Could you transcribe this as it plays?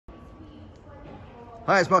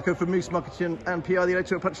Hi, it's Marco from Moose Marketing and PR, the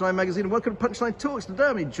editor of Punchline Magazine, and welcome to Punchline Talks. Today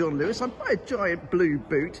I'm in John Lewis. I'm by a giant blue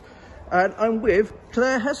boot, and I'm with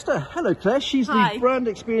Claire Hester. Hello, Claire. She's Hi. the brand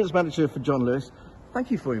experience manager for John Lewis. Thank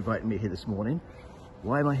you for inviting me here this morning.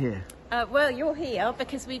 Why am I here? Well, you're here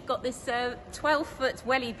because we've got this 12-foot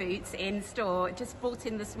welly boots in store, just brought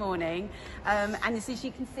in this morning. And as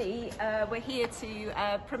you can see, we're here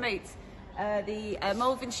to promote the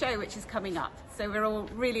Malvern show, which is coming up. So we're all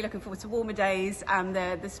really looking forward to warmer days and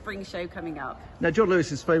the spring show coming up. Now, John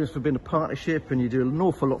Lewis is famous for being a partnership, and you do an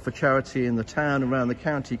awful lot for charity in the town and around the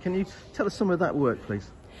county. Can you tell us some of that work, please?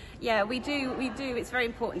 Yeah, we do. It's very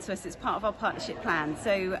important to us. It's part of our partnership plan.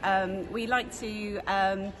 So we like to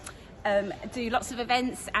do lots of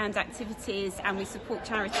events and activities, and we support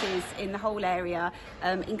charities in the whole area,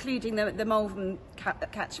 including the Malvern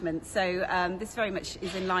catchment. So this very much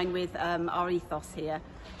is in line with our ethos here.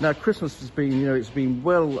 Now, Christmas has been, it's been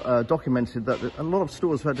well documented that a lot of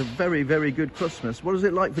stores have had a very, very good Christmas. What is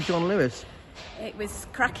it like for John Lewis? It was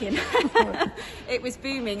cracking. It was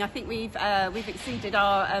booming. I think we've exceeded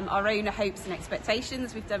our own hopes and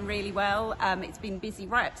expectations. We've done really well. It's been busy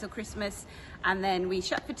right up till Christmas, and then we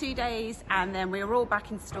shut for 2 days, and then we were all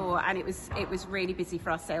back in store, and it was really busy for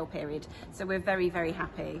our sale period. So we're very, very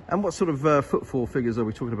happy. And what sort of footfall figures are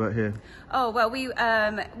we talking about here? Oh well,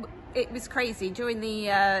 it was crazy during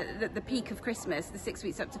the peak of Christmas, the 6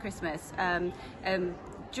 weeks up to Christmas.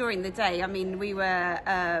 During the day, I mean, we'd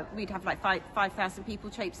have like 5,000 people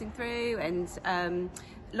traipsing through, and a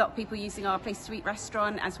lot of people using our place to eat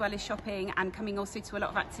restaurant as well as shopping, and coming also to a lot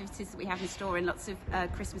of activities that we have in store and lots of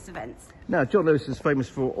Christmas events. Now, John Lewis is famous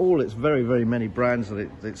for all its very, very many brands that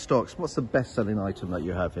it stocks. What's the best-selling item that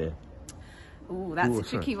you have here? Oh, that's a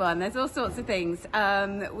tricky one. There's all sorts of things.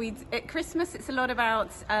 At Christmas, it's a lot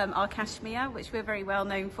about our cashmere, which we're very well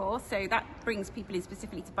known for. So that brings people in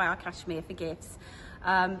specifically to buy our cashmere for gifts.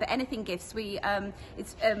 But anything gifts,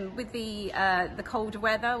 it's with the colder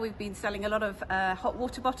weather, we've been selling a lot of hot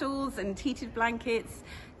water bottles and heated blankets.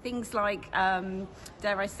 Things like,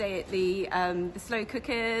 dare I say it, the slow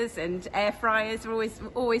cookers and air fryers are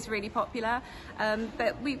always really popular.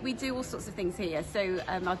 But we do all sorts of things here. So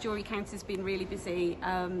our jewellery counter's been really busy,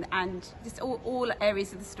 and just all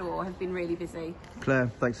areas of the store have been really busy.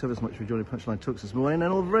 Claire, thanks ever so much for joining Punchline Talks this morning,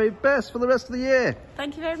 and all the very best for the rest of the year.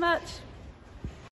 Thank you very much.